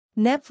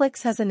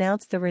Netflix has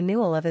announced the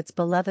renewal of its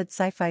beloved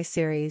sci-fi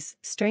series,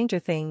 Stranger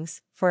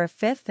Things, for a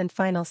fifth and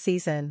final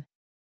season.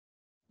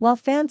 While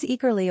fans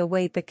eagerly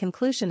await the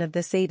conclusion of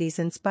this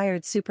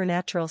 80s-inspired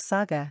supernatural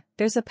saga,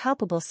 there's a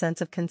palpable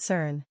sense of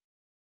concern.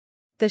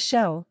 The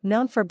show,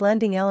 known for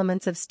blending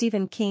elements of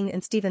Stephen King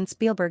and Steven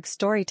Spielberg's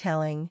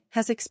storytelling,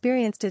 has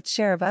experienced its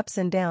share of ups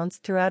and downs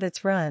throughout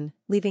its run,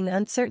 leaving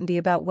uncertainty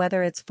about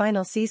whether its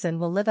final season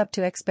will live up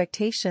to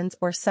expectations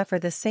or suffer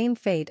the same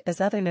fate as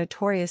other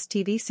notorious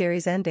TV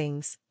series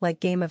endings, like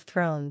Game of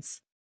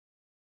Thrones.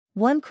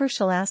 One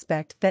crucial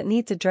aspect that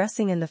needs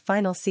addressing in the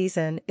final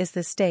season is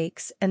the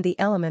stakes and the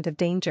element of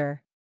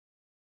danger.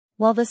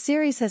 While the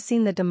series has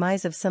seen the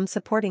demise of some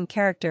supporting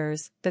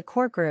characters, the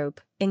core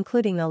group,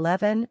 including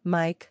Eleven,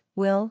 Mike,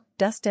 Will,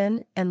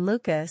 Dustin, and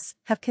Lucas,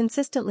 have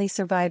consistently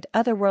survived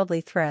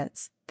otherworldly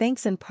threats,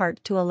 thanks in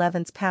part to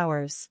Eleven's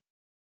powers.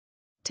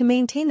 To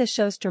maintain the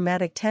show's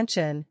dramatic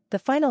tension, the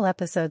final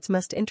episodes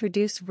must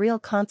introduce real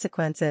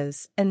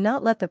consequences and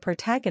not let the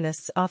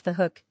protagonists off the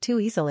hook too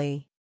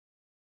easily.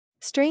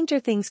 Stranger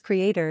Things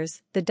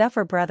creators, the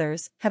Duffer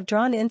Brothers, have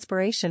drawn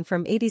inspiration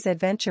from 80s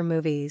adventure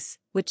movies,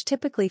 which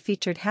typically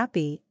featured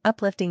happy,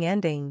 uplifting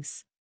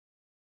endings.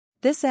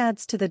 This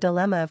adds to the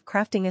dilemma of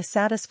crafting a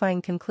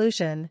satisfying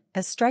conclusion,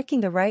 as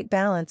striking the right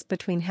balance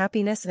between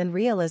happiness and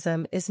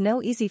realism is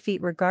no easy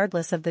feat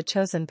regardless of the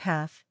chosen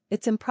path.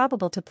 It's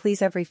improbable to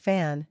please every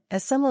fan,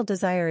 as some will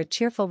desire a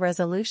cheerful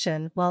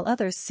resolution while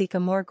others seek a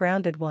more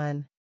grounded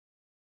one.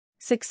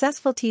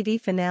 Successful TV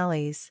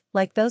finales,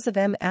 like those of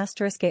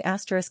M*A**S*H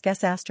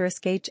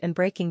and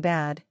Breaking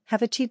Bad,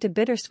 have achieved a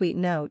bittersweet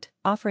note,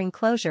 offering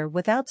closure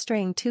without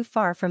straying too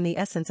far from the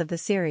essence of the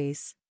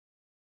series.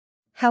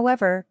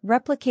 However,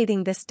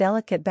 replicating this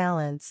delicate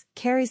balance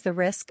carries the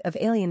risk of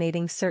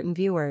alienating certain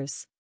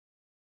viewers.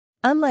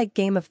 Unlike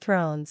Game of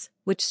Thrones,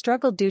 which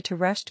struggled due to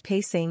rushed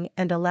pacing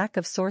and a lack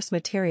of source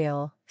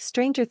material,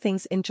 Stranger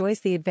Things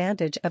enjoys the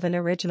advantage of an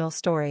original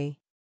story.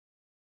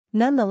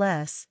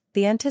 Nonetheless,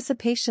 the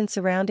anticipation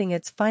surrounding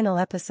its final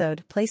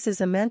episode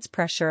places immense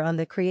pressure on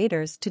the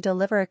creators to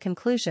deliver a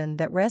conclusion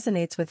that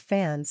resonates with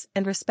fans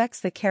and respects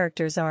the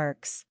characters'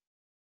 arcs.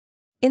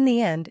 In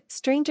the end,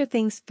 Stranger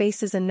Things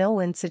faces a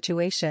no-win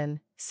situation.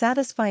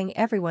 Satisfying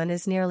everyone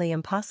is nearly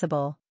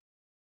impossible.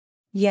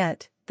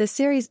 Yet, the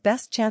series'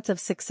 best chance of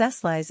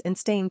success lies in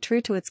staying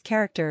true to its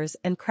characters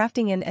and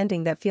crafting an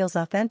ending that feels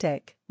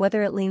authentic,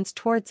 whether it leans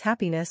towards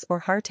happiness or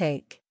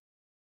heartache.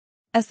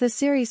 As the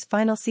series'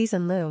 final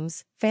season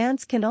looms,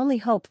 fans can only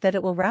hope that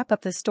it will wrap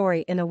up the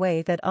story in a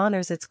way that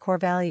honors its core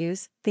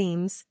values,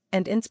 themes,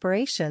 and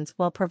inspirations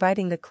while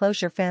providing the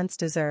closure fans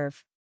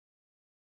deserve.